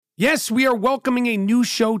Yes, we are welcoming a new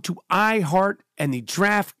show to iHeart and the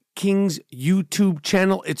DraftKings YouTube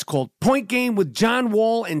channel. It's called Point Game with John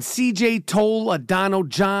Wall and CJ Toledano.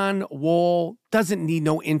 John Wall doesn't need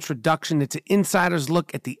no introduction. It's an insider's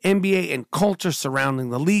look at the NBA and culture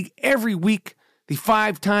surrounding the league. Every week, the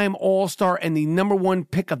five-time All-Star and the number one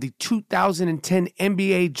pick of the 2010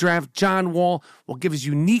 NBA Draft, John Wall, will give his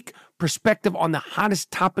unique perspective on the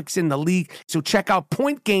hottest topics in the league. So check out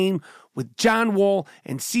Point Game with John Wall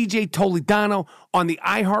and CJ Toledano on the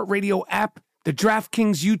iHeartRadio app, the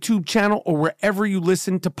DraftKings YouTube channel, or wherever you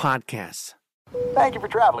listen to podcasts. Thank you for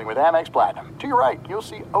traveling with Amex Platinum. To your right, you'll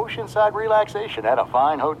see oceanside relaxation at a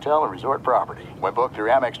fine hotel and resort property. When booked through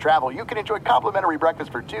Amex Travel, you can enjoy complimentary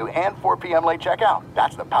breakfast for 2 and 4 p.m. late checkout.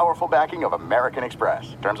 That's the powerful backing of American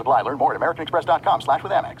Express. Terms apply. Learn more at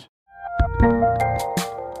americanexpress.com/withAmex.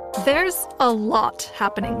 There's a lot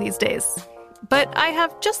happening these days. But I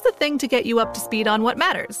have just the thing to get you up to speed on what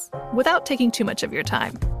matters, without taking too much of your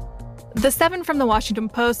time. The 7 from the Washington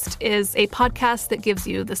Post is a podcast that gives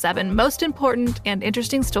you the 7 most important and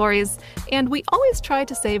interesting stories, and we always try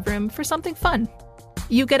to save room for something fun.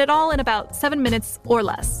 You get it all in about 7 minutes or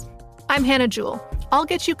less. I'm Hannah Jewell. I'll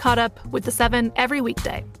get you caught up with the 7 every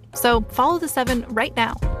weekday. So follow the 7 right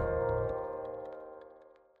now.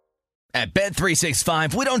 At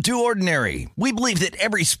Bet365, we don't do ordinary. We believe that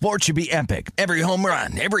every sport should be epic. Every home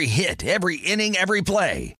run, every hit, every inning, every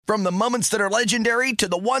play. From the moments that are legendary to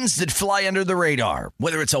the ones that fly under the radar.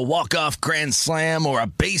 Whether it's a walk-off grand slam or a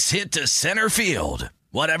base hit to center field.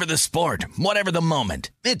 Whatever the sport, whatever the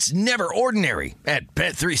moment. It's never ordinary at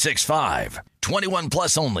Bet365. 21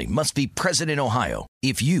 plus only. Must be present in Ohio.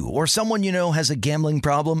 If you or someone you know has a gambling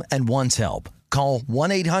problem and wants help, call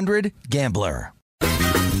 1-800-GAMBLER.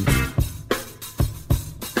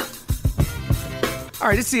 All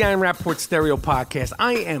right, this is the Iron Rappaport Stereo Podcast.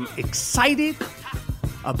 I am excited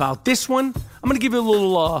about this one. I'm going to give you a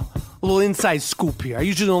little inside scoop here. I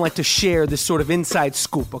usually don't like to share this sort of inside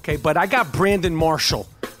scoop, okay? But I got Brandon Marshall,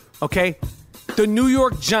 okay? The New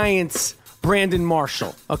York Giants, Brandon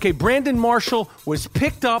Marshall. Okay, Brandon Marshall was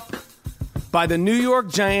picked up by the New York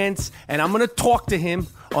Giants, and I'm going to talk to him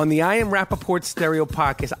on the I Am Rappaport Stereo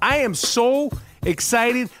Podcast. I am so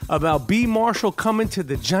excited about B. Marshall coming to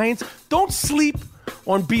the Giants. Don't sleep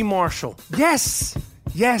on B. Marshall. Yes,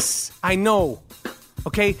 I know.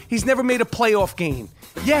 Okay, he's never made a playoff game.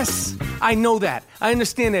 Yes, I know that. I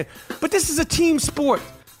understand that. But this is a team sport.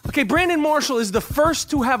 Okay, Brandon Marshall is the first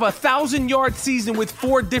to have a 1,000-yard season with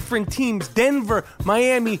 4 different teams: Denver,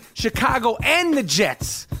 Miami, Chicago, and the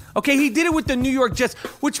Jets. Okay, he did it with the New York Jets,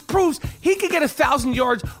 which proves he could get 1,000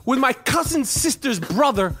 yards with my cousin's sister's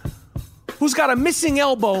brother, who's got a missing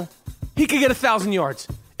elbow. He could get 1,000 yards.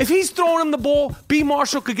 If he's throwing him the ball, B.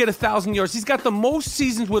 Marshall could get 1,000 yards. He's got the most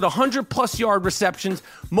seasons with 100-plus yard receptions,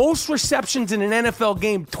 most receptions in an NFL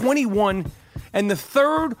game, 21, and the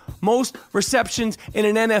third most receptions in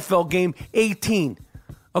an NFL game, 18.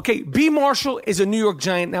 Okay, B. Marshall is a New York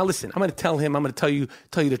Giant. Now listen, I'm going to tell you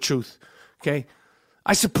the truth, okay?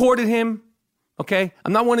 I supported him, okay?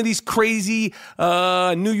 I'm not one of these crazy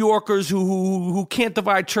New Yorkers who can't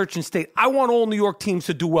divide church and state. I want all New York teams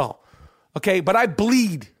to do well. Okay, but I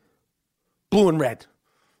bleed blue and red.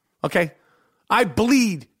 Okay? I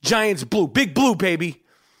bleed Giants blue. Big blue, baby.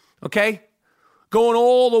 Okay? Going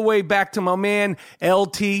all the way back to my man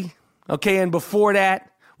LT. Okay, and before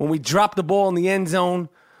that, when we dropped the ball in the end zone,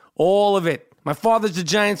 all of it. My father's a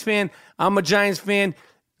Giants fan. I'm a Giants fan.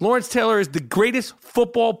 Lawrence Taylor is the greatest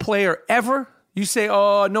football player ever. You say,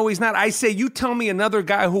 oh, no, he's not. I say, you tell me another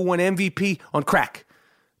guy who won MVP on crack.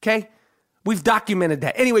 Okay? We've documented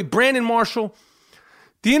that. Anyway, Brandon Marshall,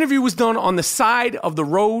 the interview was done on the side of the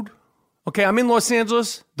road. Okay, I'm in Los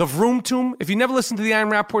Angeles, the Vroom Tomb. If you never listened to the Iron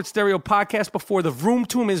Rappaport Stereo Podcast before, the Vroom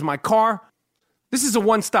Tomb is my car. This is a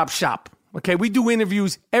one-stop shop. Okay, we do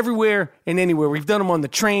interviews everywhere and anywhere. We've done them on the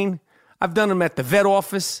train. I've done them at the vet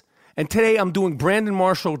office. And today I'm doing Brandon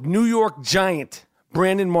Marshall, New York Giant,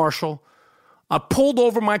 Brandon Marshall. I pulled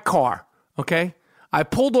over my car, okay? I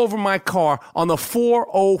pulled over my car on the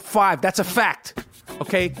 405. That's a fact,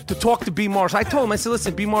 okay, to talk to B. Marshall. I told him, I said,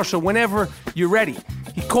 listen, B. Marshall, whenever you're ready.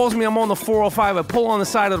 He calls me, I'm on the 405. I pull on the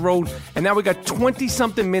side of the road, and now we got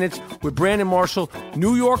 20-something minutes with Brandon Marshall,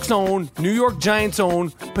 New York's own, New York Giants'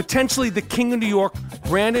 own, potentially the king of New York,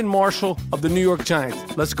 Brandon Marshall of the New York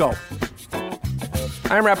Giants. Let's go.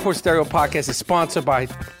 Iron Rappaport Stereo Podcast is sponsored by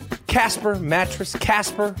Casper Mattress.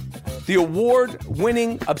 Casper, the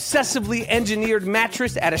award-winning, obsessively engineered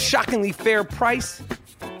mattress at a shockingly fair price.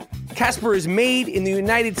 Casper is made in the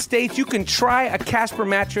United States. You can try a Casper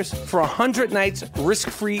mattress for 100 nights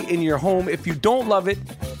risk-free in your home. If you don't love it,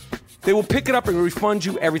 They will pick it up and refund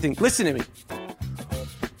you everything. Listen to me.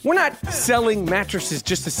 We're not selling mattresses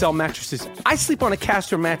just to sell mattresses. I sleep on a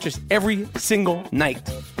Casper mattress every single night.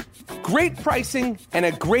 Great pricing and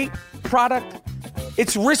a great product.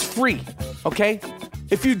 It's risk-free, okay?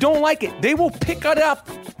 If you don't like it, they will pick it up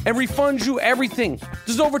and refund you everything.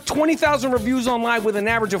 There's over 20,000 reviews online with an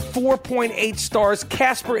average of 4.8 stars.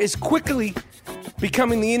 Casper is quickly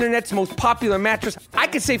becoming the internet's most popular mattress. I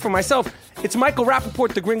can say for myself, it's Michael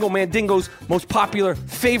Rappaport, the Gringo Mandingo's most popular,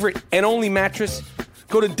 favorite, and only mattress.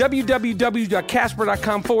 Go to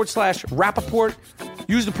www.casper.com/Rappaport.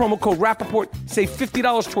 Use the promo code Rappaport. Save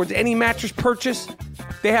 $50 towards any mattress purchase.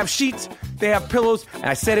 They have sheets. They have pillows. And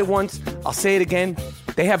I said it once. I'll say it again.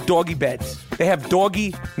 They have doggy beds. They have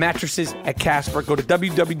doggy mattresses at Casper. Go to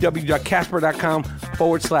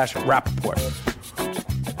www.casper.com/Rappaport.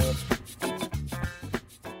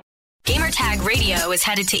 Gamertag Radio is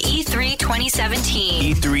headed to E3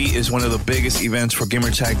 2017. E3 is one of the biggest events for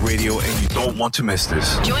Gamertag Radio, and you don't want to miss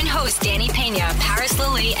this. Join hosts Danny Pena, Paris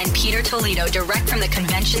Lilly, and Peter Toledo direct from the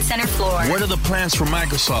Convention Center floor. What are the plans for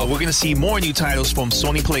Microsoft? We're going to see more new titles from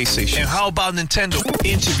Sony PlayStation. And how about Nintendo?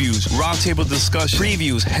 Interviews, roundtable discussion,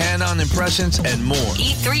 previews, hand-on impressions, and more.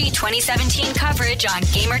 E3 2017 coverage on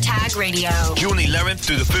Gamertag Radio. June 11th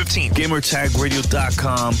through the 15th.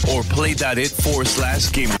 GamerTagRadio.com or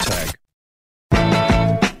play.it/Gamertag.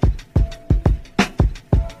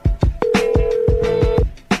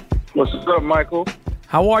 What's up, Michael?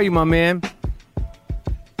 How are you, my man?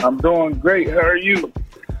 I'm doing great. How are you?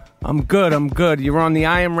 I'm good. You're on the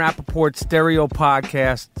I Am Rappaport Stereo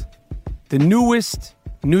Podcast, the newest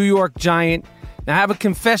New York Giant. Now, I have a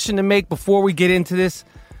confession to make before we get into this.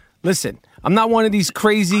 Listen, I'm not one of these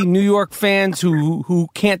crazy New York fans who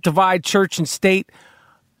can't divide church and state.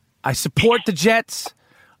 I support the Jets.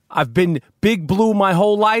 I've been Big Blue my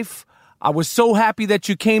whole life. I was so happy that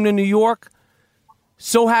you came to New York.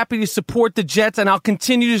 So happy to support the Jets, and I'll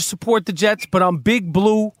continue to support the Jets, but I'm Big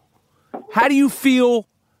Blue. How do you feel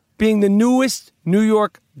being the newest New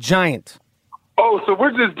York Giant? Oh, so we're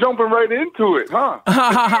just jumping right into it, huh?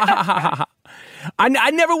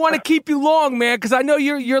 I never want to keep you long, man, because I know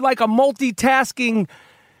you're like a multitasking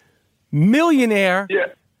millionaire. Yeah.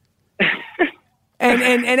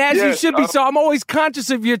 and as you should be, so I'm always conscious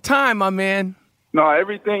of your time, my man. No,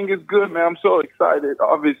 everything is good, man. I'm so excited.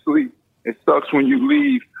 Obviously, it sucks when you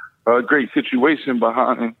leave a great situation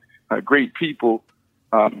behind, great people.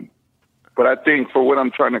 But I think for what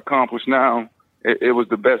I'm trying to accomplish now, it was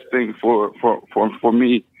the best thing for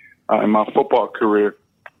me in my football career.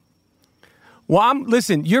 Well,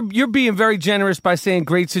 listen, you're being very generous by saying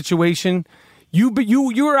great situation. You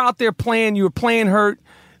were out there playing. You were playing hurt.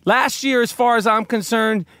 Last year, as far as I'm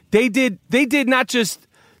concerned, they did not just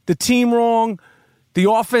the team wrong, the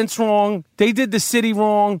offense wrong. They did the city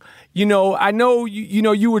wrong. You know, I know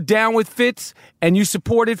you were down with Fitz and you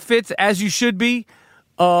supported Fitz as you should be,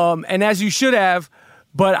 and as you should have.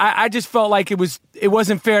 But I just felt like it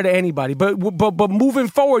wasn't fair to anybody. But moving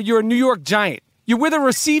forward, you're a New York Giant. You're with a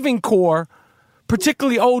receiving core,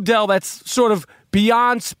 particularly Odell, that's sort of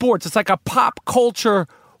beyond sports. It's like a pop culture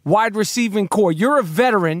wide receiving core. You're a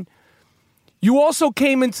veteran. You also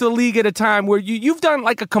came into the league at a time where you've done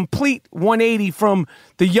like a complete 180 from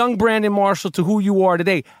the young Brandon Marshall to who you are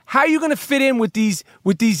today. How are you going to fit in with these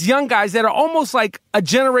young guys that are almost like a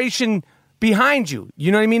generation behind you?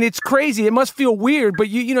 You know what I mean? It's crazy. It must feel weird, but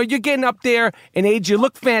you're getting up there in age. You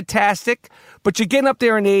look fantastic, but you're getting up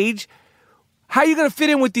there in age. How are you going to fit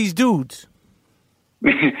in with these dudes?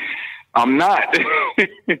 I'm not.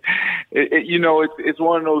 It's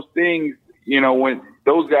one of those things, when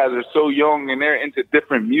those guys are so young and they're into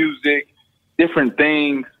different music, different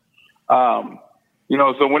things.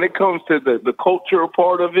 So when it comes to the cultural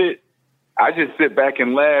part of it, I just sit back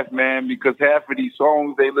and laugh, man, because half of these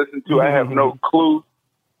songs they listen to, I have no clue.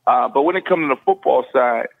 But when it comes to the football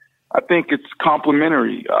side, I think it's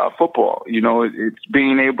complementary football. It's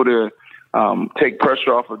being able to take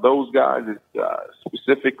pressure off of those guys,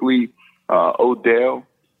 specifically Odell.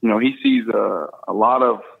 He sees a lot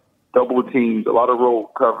of double teams, a lot of roll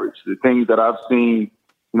coverage, the things that I've seen,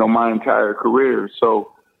 my entire career.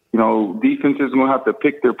 So, defenses are going to have to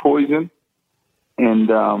pick their poison.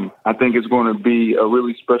 And I think it's going to be a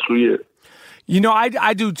really special year.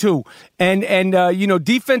 I do too. And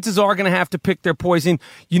defenses are going to have to pick their poison.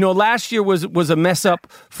 Last year was a mess up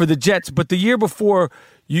for the Jets, but the year before,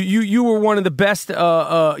 you were one of the best, in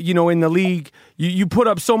the league. You put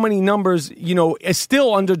up so many numbers,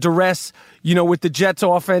 still under duress, with the Jets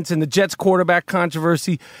offense and the Jets quarterback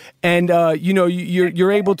controversy. And,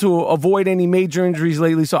 you're able to avoid any major injuries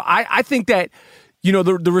lately. So I think that you know,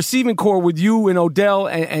 the receiving core with you and Odell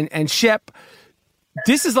and Shep.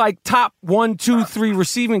 This is like top 1, 2, 3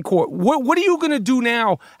 receiving core. What are you going to do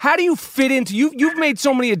now? How do you fit into you've made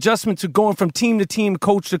so many adjustments to going from team to team,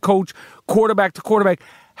 coach to coach, quarterback to quarterback.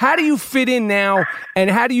 How do you fit in now, and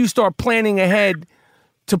how do you start planning ahead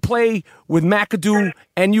to play with McAdoo,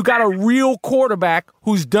 and you got a real quarterback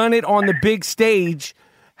who's done it on the big stage?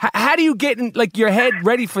 How do you get like your head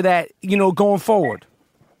ready for that, you know, going forward?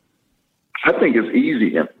 I think it's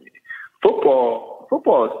easy.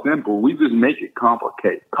 Football is simple. We just make it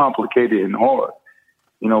complicated and hard.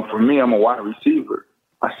 You know, for me, I'm a wide receiver.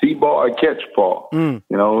 I see ball, I catch ball. You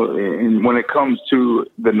know, and when it comes to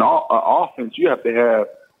the offense, you have to have,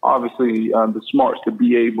 obviously, the smarts to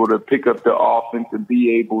be able to pick up the offense and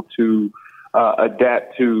be able to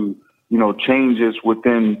adapt to, you know, changes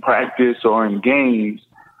within practice or in games.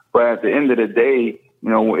 But at the end of the day, you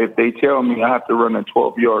know, if they tell me I have to run a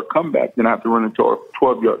 12-yard comeback, then I have to run a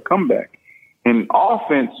 12-yard comeback. In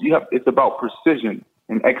offense, it's about precision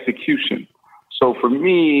and execution. So for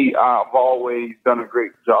me, I've always done a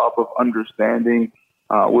great job of understanding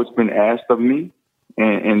what's been asked of me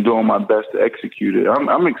and doing my best to execute it.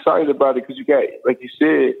 I'm excited about it because you got, like you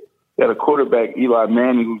said, you got a quarterback, Eli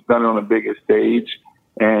Manning, who's done it on the biggest stage,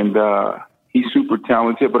 and he's super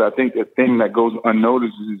talented. But I think the thing that goes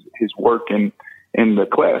unnoticed is his work in the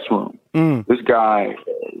classroom. This guy,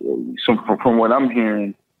 from what I'm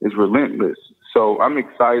hearing, is relentless. So I'm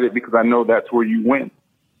excited because I know that's where you win.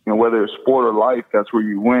 You know, whether it's sport or life, that's where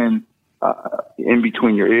you win in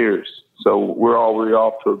between your ears. So we're already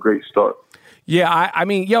off to a great start. Yeah, I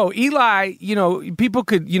mean, Eli, you know, people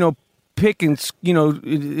could, you know, pick and, you know,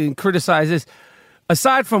 and criticize this.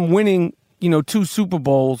 Aside from winning, you know, 2 Super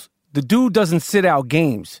Bowls, the dude doesn't sit out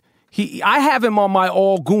games. I have him on my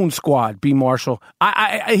all-goon squad, B. Marshall.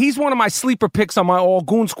 He's one of my sleeper picks on my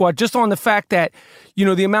all-goon squad, just on the fact that, you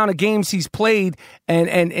know, the amount of games he's played,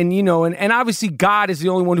 and you know, and obviously God is the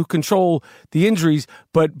only one who control the injuries.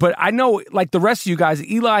 But I know, like the rest of you guys,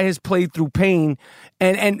 Eli has played through pain.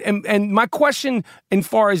 And my question, as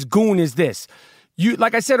far as goon, is this: you,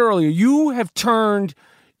 like I said earlier, you have turned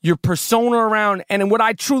your persona around, and what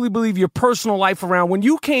I truly believe, your personal life around. When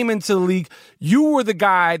you came into the league, you were the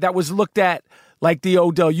guy that was looked at like the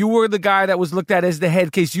Odell. You were the guy that was looked at as the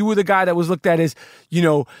head case. You were the guy that was looked at as, you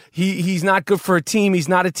know, he's not good for a team. He's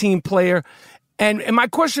not a team player. And my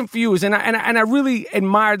question for you is, and I really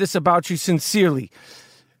admire this about you sincerely,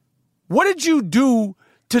 what did you do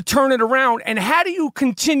to turn it around, and how do you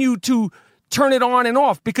continue to turn it on and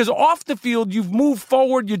off? Because off the field, you've moved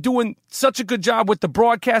forward. You're doing such a good job with the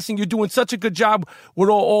broadcasting. You're doing such a good job with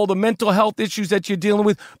all the mental health issues that you're dealing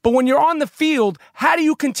with. But when you're on the field, how do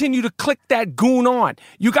you continue to click that goon on?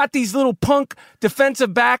 You got these little punk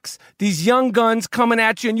defensive backs, these young guns coming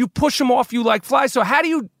at you, and you push them off you like flies. So how do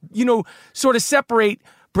you, you know, sort of separate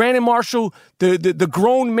Brandon Marshall, the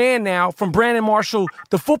grown man now, from Brandon Marshall,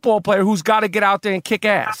 the football player who's got to get out there and kick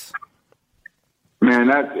ass?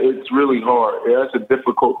 Man, it's really hard. That's a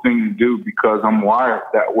difficult thing to do because I'm wired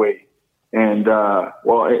that way. And, I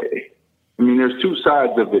mean, there's 2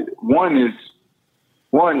 sides of it.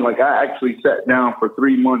 One, like I actually sat down for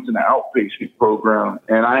 3 months in an outpatient program,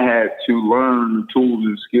 and I had to learn the tools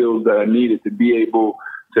and skills that I needed to be able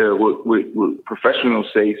to, what professionals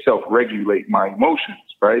say, self-regulate my emotions,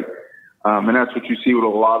 right? And that's what you see with a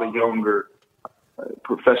lot of younger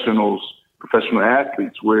professional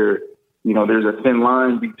athletes, where, you know, there's a thin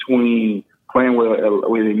line between playing with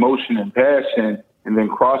emotion and passion and then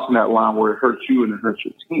crossing that line where it hurts you and it hurts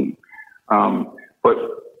your team. But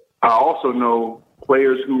I also know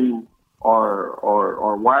players who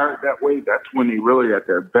are wired that way. That's when they really at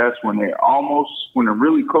their best, when they're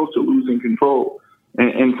really close to losing control.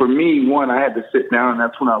 And for me, I had to sit down, and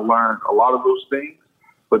that's when I learned a lot of those things.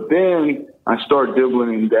 But then I started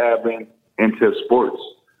dibbling and dabbling into sports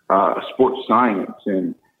science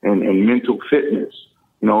and mental fitness,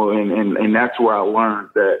 you know, and that's where I learned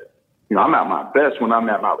that, you know, I'm at my best when I'm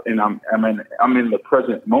in the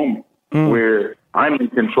present moment where I'm in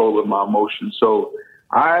control of my emotions. So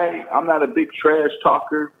I'm not a big trash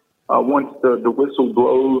talker. Once the whistle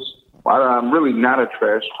blows, I'm really not a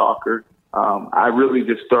trash talker. I really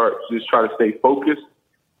just try to stay focused,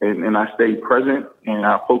 and I stay present, and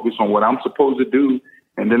I focus on what I'm supposed to do,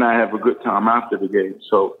 and then I have a good time after the game.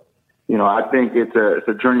 So, you know, I think it's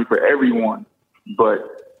a journey for everyone, but,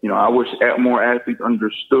 you know, I wish more athletes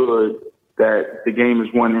understood that the game is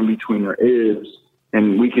won in between their ears,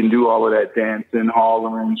 and we can do all of that dancing,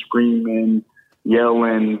 hollering, screaming,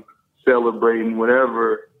 yelling, celebrating,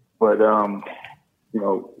 whatever, but, you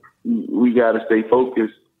know, we got to stay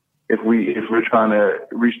focused if we're trying to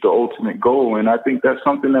reach the ultimate goal. And I think that's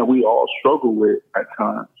something that we all struggle with at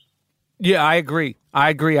times. Yeah, I agree.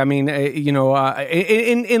 I mean,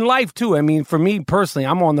 in life too. I mean, for me personally,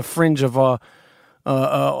 I'm on the fringe of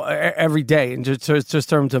every day, and just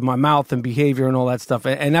terms of my mouth and behavior and all that stuff.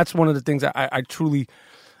 And that's one of the things I truly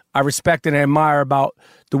respect and admire about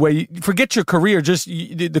the way you forget your career, just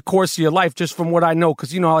the course of your life, just from what I know,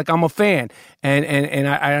 because like I'm a fan and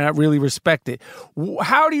I really respect it.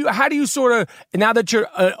 How do you sort of, now that you're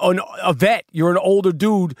a vet, you're an older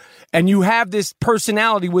dude, and you have this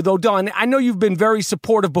personality with Odell, and I know you've been very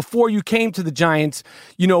supportive before you came to the Giants,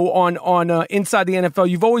 on Inside the NFL.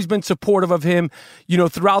 You've always been supportive of him,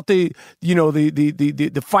 throughout the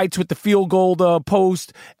fights with the field goal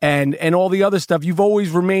post and all the other stuff. You've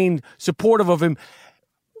always remained supportive of him.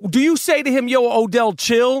 Do you say to him, "Yo, Odell,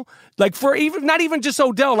 chill"? Like, for not even just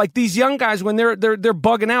Odell, like these young guys when they're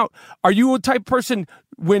bugging out. Are you a type person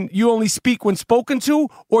when you only speak when spoken to,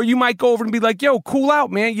 or you might go over and be like, "Yo, cool out,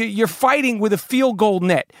 man. You're fighting with a field goal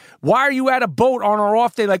net. Why are you at a boat on our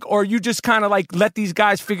off day?" Like, or you just kind of like let these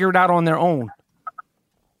guys figure it out on their own?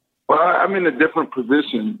 Well, I'm in a different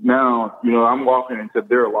position now. I'm walking into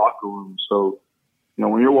their locker room, so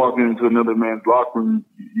when you're walking into another man's locker room,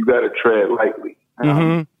 you got to tread lightly.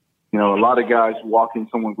 Mm-hmm. A lot of guys walk in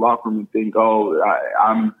someone's locker room and think, "Oh,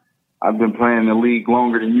 I've been playing the league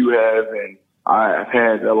longer than you have, and I've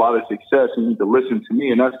had a lot of success. You need to listen to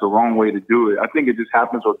me." And that's the wrong way to do it. I think it just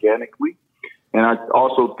happens organically. And I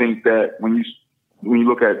also think that when you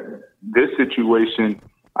look at this situation,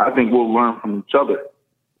 I think we'll learn from each other.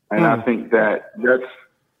 And I think that's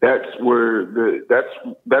where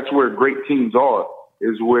great teams are,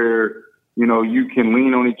 is where you can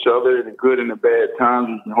lean on each other, the good and the bad times.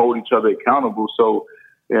 You can hold each other accountable. So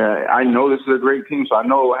I know this is a great team, so I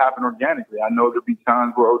know it will happen organically. I know there'll be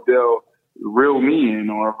times where Odell reel me in,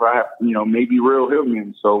 or if I have, maybe reel him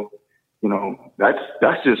in. So,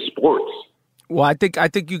 that's just sports. Well, I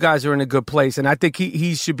think you guys are in a good place, and I think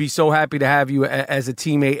he should be so happy to have you as a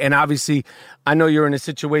teammate. And obviously, I know you're in a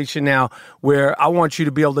situation now where I want you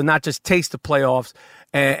to be able to not just taste the playoffs,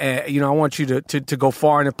 and I want you to go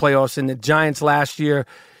far in the playoffs. And the Giants last year,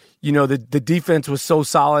 the defense was so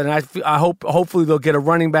solid, and I hope hopefully they'll get a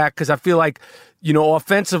running back, because I feel like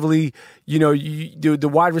offensively, the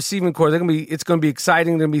wide receiving core, it's going to be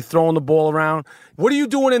exciting. They're going to be throwing the ball around. What are you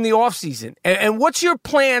doing in the offseason? And what's your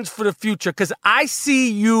plans for the future? Because I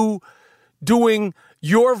see you doing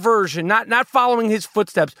your version, not following his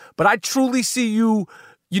footsteps, but I truly see you,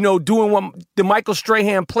 doing the Michael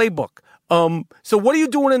Strahan playbook. So what are you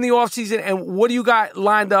doing in the offseason, and what do you got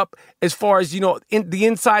lined up as far as, in the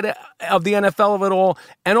inside of the NFL of it all?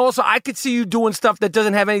 And also, I could see you doing stuff that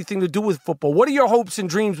doesn't have anything to do with football. What are your hopes and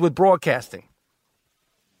dreams with broadcasting?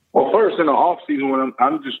 Well, first, in the offseason, when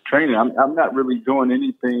I'm just training, I'm not really doing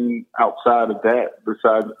anything outside of that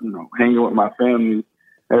besides, hanging with my family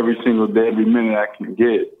every single day, every minute I can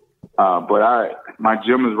get. But my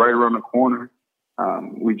gym is right around the corner.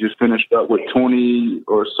 We just finished up with 20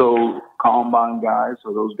 or so combine guys,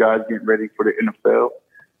 so those guys getting ready for the NFL.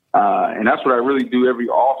 And that's what I really do every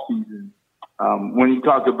off season. When you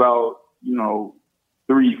talk about,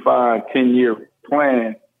 3, 5, 10-year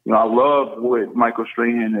plan, I love what Michael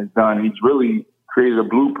Strahan has done. He's really created a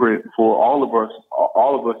blueprint for all of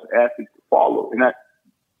us athletes to follow. And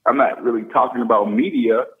I'm not really talking about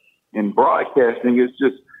media and broadcasting. It's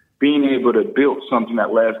just being able to build something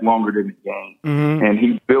that lasts longer than the game. Mm-hmm. And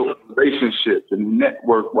he built relationships and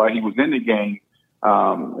network while he was in the game,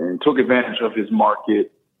 and took advantage of his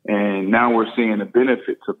market. And now we're seeing the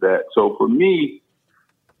benefits of that. So for me,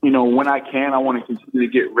 when I can, I want to continue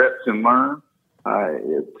to get reps and learn.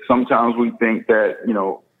 Sometimes we think that,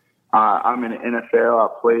 I'm in the NFL. I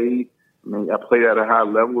played at a high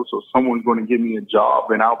level, so someone's going to give me a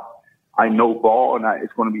job, and I know ball, and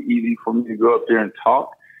it's going to be easy for me to go up there and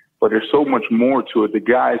talk. But there's so much more to it. The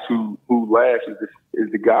guys who last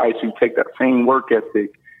is the guys who take that same work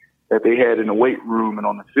ethic that they had in the weight room and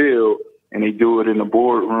on the field, and they do it in the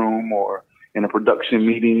boardroom or in the production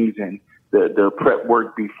meetings and the prep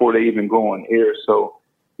work before they even go on air. So,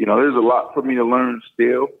 there's a lot for me to learn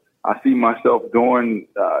still. I see myself doing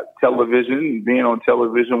television, being on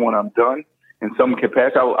television when I'm done in some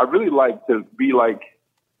capacity. I really like to be like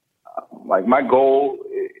my goal,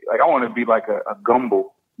 I want to be like a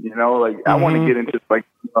Gumbel. I want to get into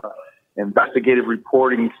investigative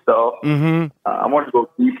reporting stuff. Mm-hmm. I want to go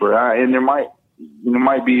deeper, and there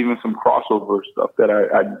might be even some crossover stuff that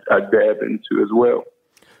I dab into as well.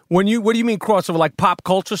 What do you mean crossover? Like pop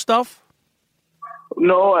culture stuff?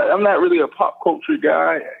 No, I'm not really a pop culture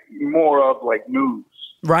guy. More of like news.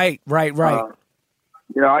 Right.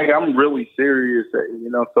 I'm really serious. So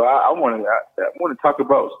I want to talk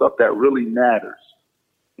about stuff that really matters.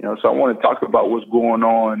 So I want to talk about what's going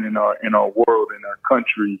on in our world, in our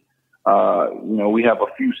country. We have a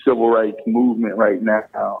few civil rights movement right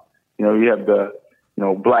now. You have the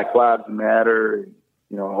Black Lives Matter.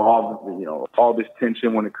 All this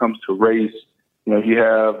tension when it comes to race. You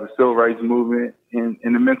have the civil rights movement in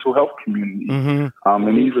the mental health community. Mm-hmm.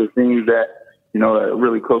 And these are things that, are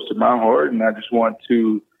really close to my heart. And I just want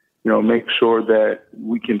to, make sure that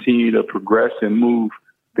we continue to progress and move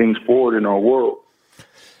things forward in our world.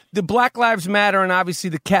 The Black Lives Matter and obviously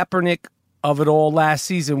the Kaepernick of it all last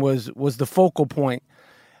season was the focal point.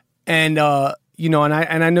 And,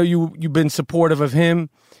 and I know you've been supportive of him.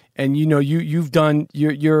 And you've done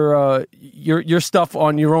your stuff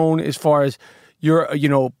on your own as far as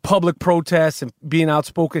your public protests and being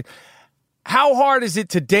outspoken. How hard is it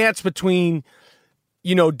to dance between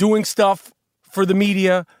doing stuff for the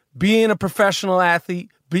media, being a professional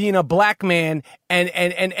athlete, being a black man, and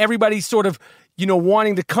everybody sort of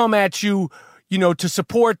wanting to come at you, to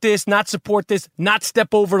support this, not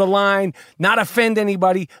step over the line, not offend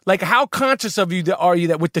anybody? Like, how conscious of you are you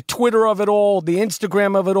that with the Twitter of it all, the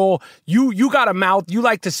Instagram of it all, you got a mouth, you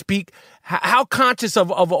like to speak. How conscious of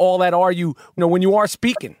all that are you, when you are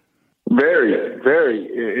speaking? Very,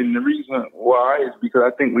 very. And the reason why is because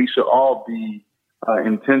I think we should all be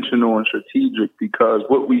intentional and strategic, because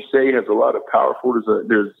what we say has a lot of power.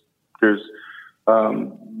 There's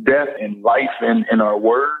death and life in our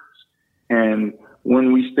words. And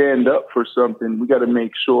when we stand up for something, we got to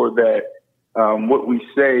make sure that what we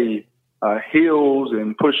say heals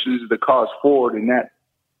and pushes the cause forward, and not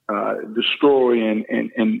destroy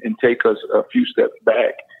and take us a few steps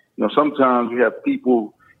back. Sometimes we have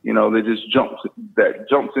people, that just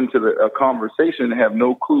jumps into a conversation and have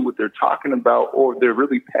no clue what they're talking about, or they're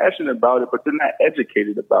really passionate about it, but they're not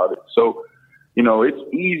educated about it. So,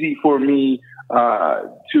 it's easy for me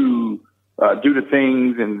to do the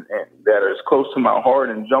things and that are as close to my heart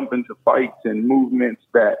and jump into fights and movements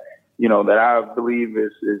that, that I believe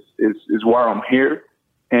is why I'm here.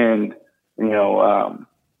 And,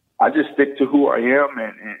 I just stick to who I am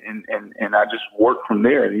and I just work from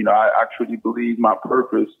there. I truly believe my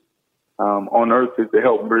purpose on earth is to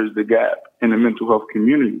help bridge the gap in the mental health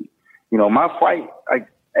community. My fight,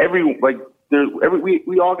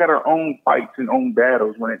 we all got our own fights and own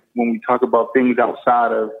battles when we talk about things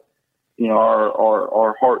outside of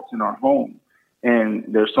our hearts and our home. And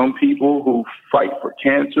there's some people who fight for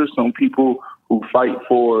cancer, some people who fight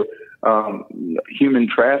for human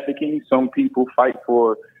trafficking, some people fight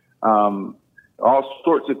for all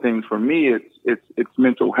sorts of things. For me, it's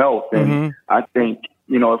mental health. And I think,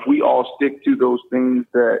 if we all stick to those things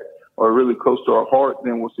that are really close to our heart,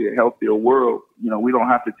 then we'll see a healthier world. We don't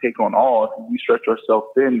have to take on all. If we stretch ourselves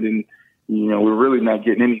thin, then, we're really not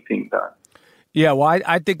getting anything done. Yeah, well,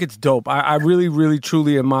 I think it's dope. I really, really,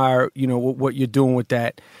 truly admire, what you're doing with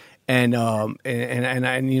that. And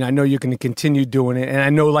I know you're going to continue doing it. And I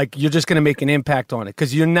know, you're just going to make an impact on it,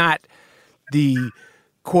 because you're not the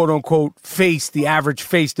quote-unquote face, the average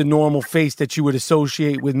face, the normal face that you would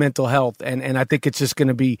associate with mental health. And I think it's just going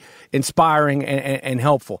to be inspiring and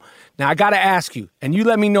helpful. Now, I got to ask you, and you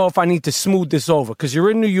let me know if I need to smooth this over, because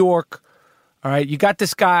you're in New York, all right? You got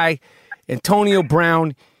this guy, Antonio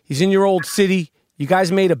Brown. He's in your old city. You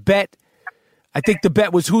guys made a bet. I think the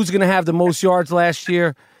bet was who's going to have the most yards last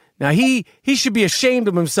year. Now, he should be ashamed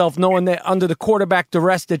of himself knowing that under the quarterback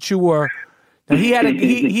duress that you were. Now, he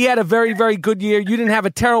had a very, very good year. You didn't have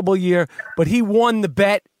a terrible year, but he won the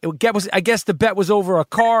bet. I guess the bet was over a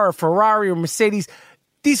car, a Ferrari, or Mercedes.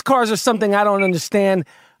 These cars are something I don't understand.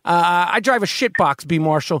 I drive a shitbox, B.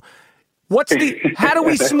 Marshall. How do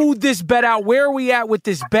we smooth this bet out? Where are we at with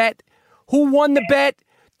this bet? Who won the bet?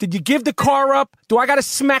 Did you give the car up? Do I got to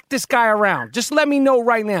smack this guy around? Just let me know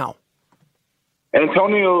right now.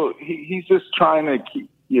 Antonio, he's just trying to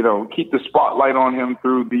keep the spotlight on him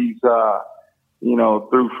through these,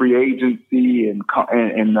 through free agency and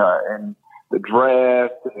the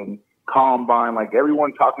draft and combine. Like,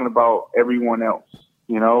 everyone talking about everyone else.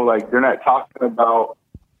 They're not talking about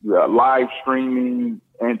live streaming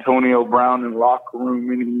Antonio Brown in the locker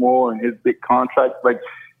room anymore and his big contract.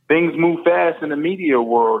 Things move fast in the media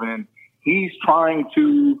world, and he's trying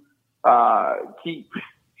to keep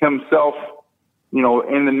himself,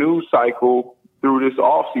 in the news cycle through this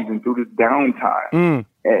offseason, through this downtime.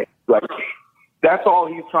 And, that's all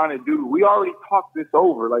he's trying to do. We already talked this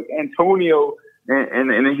over. Antonio, and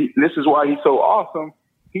this is why he's so awesome.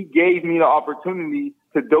 He gave me the opportunity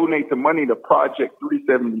to donate the money to Project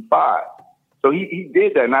 375. So he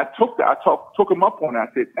did that, and I took that. I took him up on that.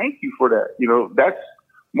 I said, thank you for that.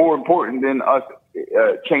 more important than us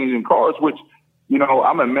changing cars, which, you know,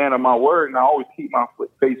 I'm a man of my word and I always keep my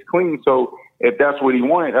face clean. So if that's what he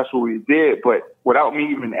wanted, that's what we did. But without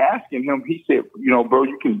me even asking him, he said, you know, bro,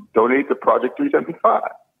 you can donate to Project 375.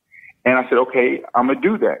 And I said, okay, I'm going to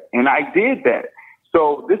do that. And I did that.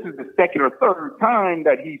 So this is the second or third time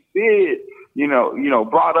that he said, you know,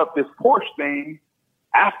 brought up this Porsche thing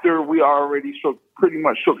after we already pretty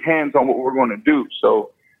much shook hands on what we're going to do.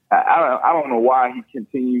 So I don't know why he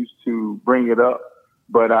continues to bring it up,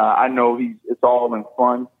 but I know it's all in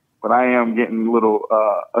fun. But I am getting a little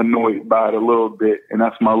annoyed by it a little bit, and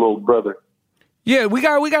that's my little brother. Yeah, we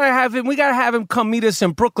gotta have him. We gotta have him come meet us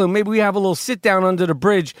in Brooklyn. Maybe we have a little sit down under the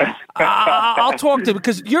bridge. I'll talk to him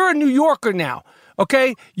because you're a New Yorker now.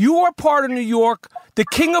 Okay, you are part of New York. The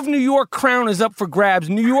King of New York crown is up for grabs.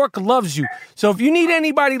 New York loves you. So if you need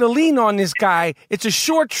anybody to lean on this guy, it's a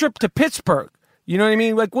short trip to Pittsburgh. You know what I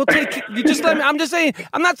mean? Like, we'll take you. Just let me. I'm just saying.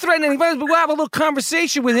 I'm not threatening anybody, but we'll have a little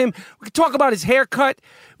conversation with him. We could talk about his haircut.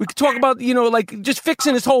 We could talk about, you know, like just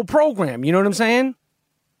fixing his whole program. You know what I'm saying?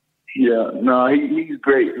 Yeah. No, he's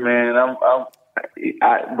great, man.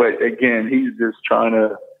 But again, he's just trying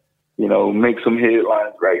to, you know, make some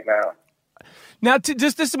headlines right now. Now,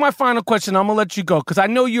 this is my final question. I'm gonna let you go because I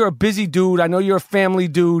know you're a busy dude. I know you're a family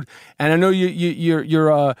dude, and I know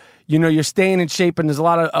you're staying in shape. And there's a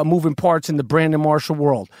lot of moving parts in the Brandon Marshall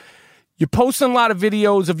world. You're posting a lot of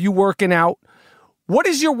videos of you working out. What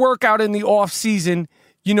is your workout in the off season?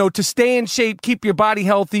 You know, to stay in shape, keep your body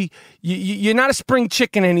healthy. You're not a spring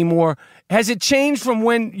chicken anymore. Has it changed from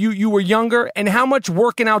when you were younger? And how much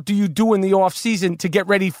working out do you do in the off season to get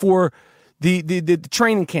ready for the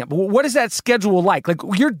training camp? What is that schedule like? Like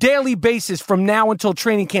your daily basis from now until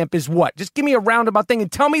training camp is what? Just give me a roundabout thing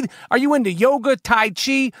and tell me, are you into yoga, Tai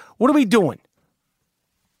Chi? What are we doing?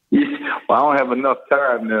 Well, I don't have enough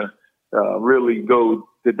time to really go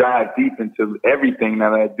to dive deep into everything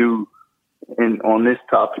that I do on this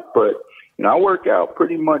topic. But, you know, I work out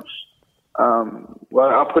pretty much, well,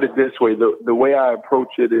 I'll put it this way. The way I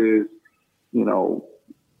approach it is, you know,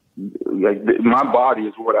 like my body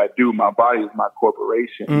is what I do. My body is my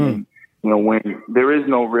corporation. And, you know, when there is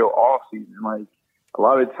no real off season, like a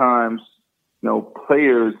lot of times, you know,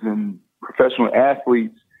 players and professional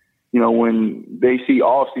athletes, you know, when they see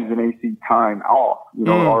off season, they see time off. You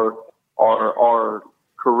know, our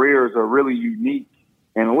careers are really unique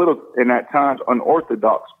and at times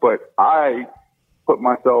unorthodox. But I put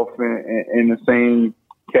myself in the same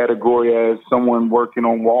category as someone working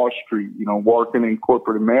on Wall Street, you know, working in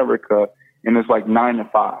corporate America, and it's like 9 to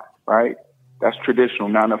 5, right? That's traditional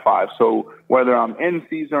 9 to 5. So whether I'm in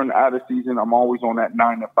season or out of season, I'm always on that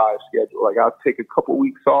 9 to 5 schedule. Like I'll take a couple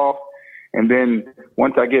weeks off, and then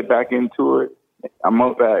once I get back into it, I'm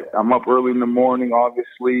up early in the morning,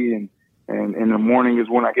 obviously, and in the morning is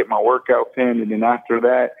when I get my workouts in, and then after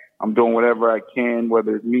that, I'm doing whatever I can,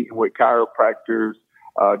 whether it's meeting with chiropractors,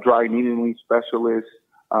 dry needling specialists,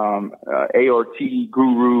 ART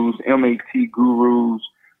gurus, MAT gurus,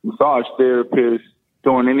 massage therapists,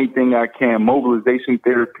 doing anything I can, mobilization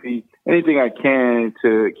therapy, anything I can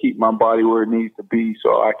to keep my body where it needs to be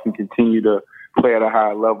so I can continue to play at a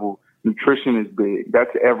high level. Nutrition is big.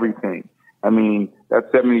 That's everything. I mean, that's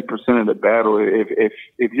 70% of the battle.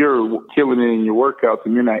 If you're killing it in your workouts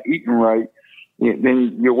and you're not eating right,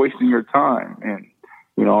 then you're wasting your time. And,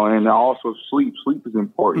 you know, and also sleep. Sleep is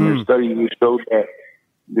important. There's studies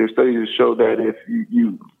that show that if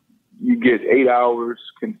you get 8 hours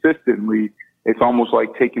consistently, it's almost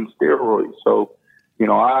like taking steroids. So, you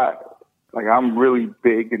know, I'm really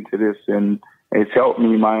big into this, and it's helped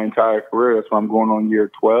me my entire career. That's why I'm going on year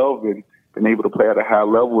 12 and been able to play at a high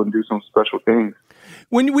level and do some special things.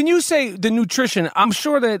 When you say the nutrition, I'm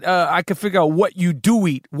sure that I can figure out what you do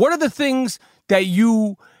eat. What are the things that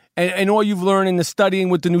you and all you've learned in the studying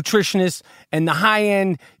with the nutritionists and the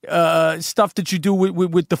high-end stuff that you do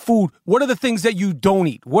with the food, what are the things that you don't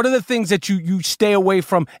eat? What are the things that you stay away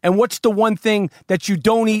from? And what's the one thing that you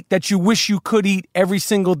don't eat that you wish you could eat every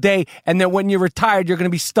single day and that when you're retired, you're going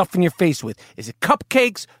to be stuffing your face with? Is it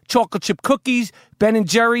cupcakes, chocolate chip cookies, Ben &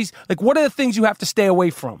 Jerry's? Like, what are the things you have to stay away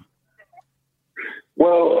from?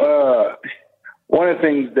 Well, one of the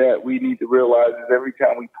things that we need to realize is every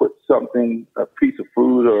time we put something, a piece of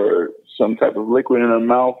food or some type of liquid in our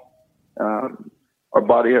mouth, our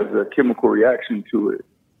body has a chemical reaction to it.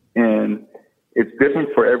 And it's different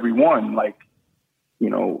for everyone. Like, you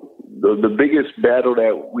know, the biggest battle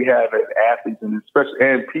that we have as athletes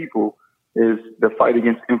and people is the fight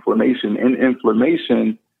against inflammation. In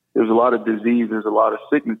inflammation, there's a lot of disease, there's a lot of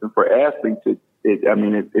sickness. And for athletes,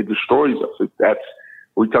 it destroys us.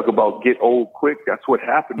 We talk about get old quick. That's what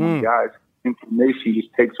happened when guys inflammation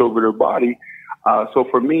just takes over their body. So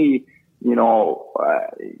for me, you know,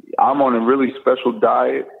 I'm on a really special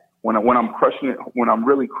diet. When I'm crushing it, when I'm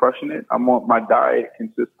really crushing it, my diet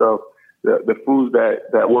consists of the foods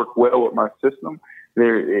that work well with my system.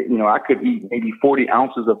 You know, I could eat maybe 40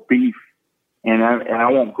 ounces of beef, and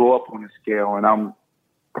I won't go up on the scale, and I'm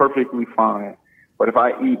perfectly fine. But if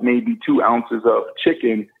I eat maybe 2 ounces of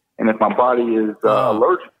chicken, and if my body is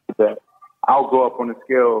allergic to that, I'll go up on the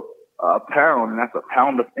scale a pound, and that's a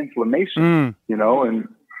pound of inflammation. You know, and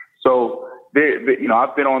so you know,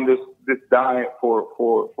 I've been on this diet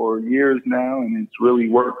for years now, and it's really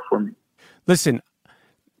worked for me. Listen,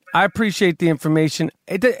 I appreciate the information.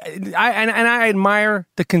 I admire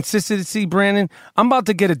the consistency, Brandon. I'm about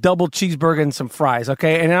to get a double cheeseburger and some fries,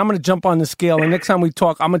 okay? And I'm going to jump on the scale, and next time we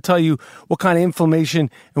talk, I'm going to tell you what kind of inflammation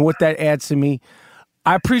and what that adds to me.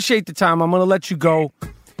 I appreciate the time. I'm going to let you go.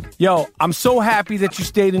 Yo, I'm so happy that you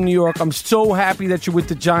stayed in New York. I'm so happy that you're with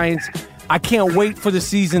the Giants. I can't wait for the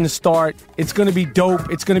season to start. It's going to be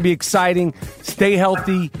dope. It's going to be exciting. Stay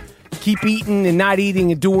healthy. Keep eating and not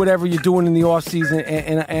eating and do whatever you're doing in the offseason.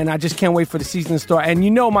 And I just can't wait for the season to start. And you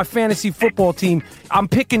know my fantasy football team, I'm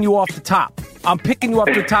picking you off the top. I'm picking you off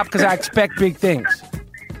the top because I expect big things.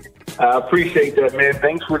 I appreciate that, man.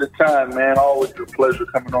 Thanks for the time, man. Always a pleasure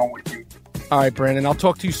coming on with you. All right, Brandon. I'll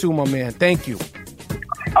talk to you soon, my man. Thank you.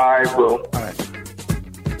 All right, bro. All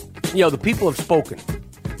right. Yo, the people have spoken.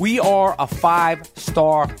 We are a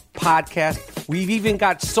 5-star podcast. We've even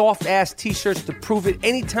got soft-ass T-shirts to prove it.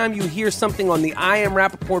 Anytime you hear something on the I Am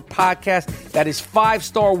Rapaport podcast that is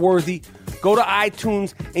 5-star worthy, go to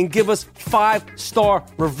iTunes and give us 5-star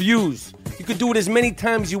reviews. You could do it as many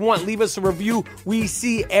times you want. Leave us a review. We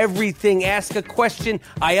see everything. Ask a question.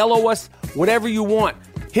 ILO us. Whatever you want.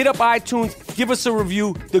 Hit up iTunes. Give us a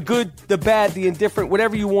review. The good, the bad, the indifferent,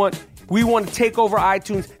 whatever you want. We want to take over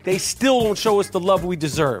iTunes. They still don't show us the love we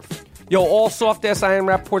deserve. Yo, all soft-ass I Am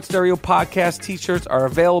Rapaport Stereo podcast T-shirts are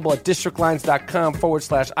available at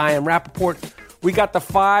districtlines.com/I Am Rapaport. We got the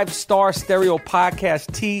 5-star Stereo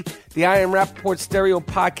Podcast tee, the I Am Rapaport Stereo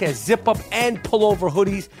Podcast zip-up and pullover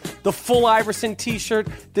hoodies, the full Iverson T-shirt,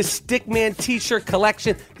 the Stickman T-shirt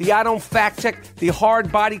collection, the I Don't Fact Check, the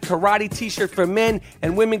Hard Body Karate T-shirt for men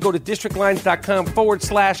and women. Go to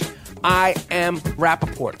districtlines.com/I Am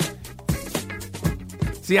Rapaport.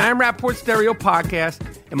 It's the I Am Rapaport Stereo Podcast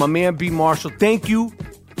and my man B. Marshall. Thank you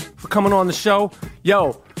for coming on the show.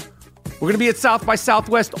 Yo, we're going to be at South by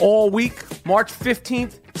Southwest all week, March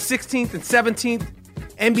 15th, 16th, and 17th.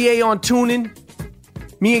 NBA on TuneIn.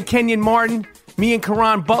 Me and Kenyon Martin. Me and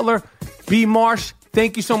Karan Butler. B. Marsh,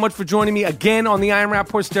 thank you so much for joining me again on the I Am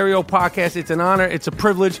Rapaport Stereo Podcast. It's an honor. It's a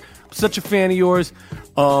privilege. I'm such a fan of yours.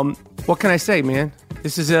 What can I say, man?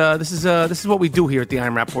 This is what we do here at the I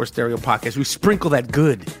Am Rapaport Stereo Podcast. We sprinkle that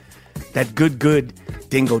good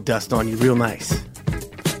dingo dust on you real nice.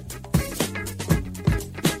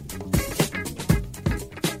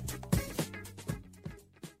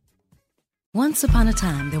 Once upon a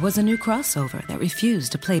time, there was a new crossover that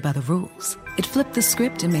refused to play by the rules. It flipped the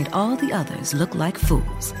script and made all the others look like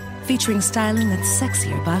fools. Featuring styling that's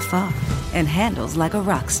sexier by far and handles like a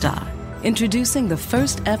rock star. Introducing the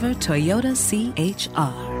first ever Toyota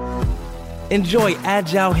CHR. Enjoy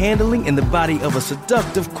agile handling in the body of a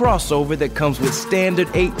seductive crossover that comes with standard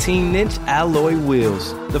 18-inch alloy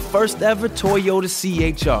wheels. The first ever Toyota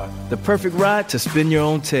CHR. The perfect ride to spin your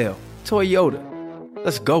own tail. Toyota.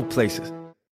 Let's go places.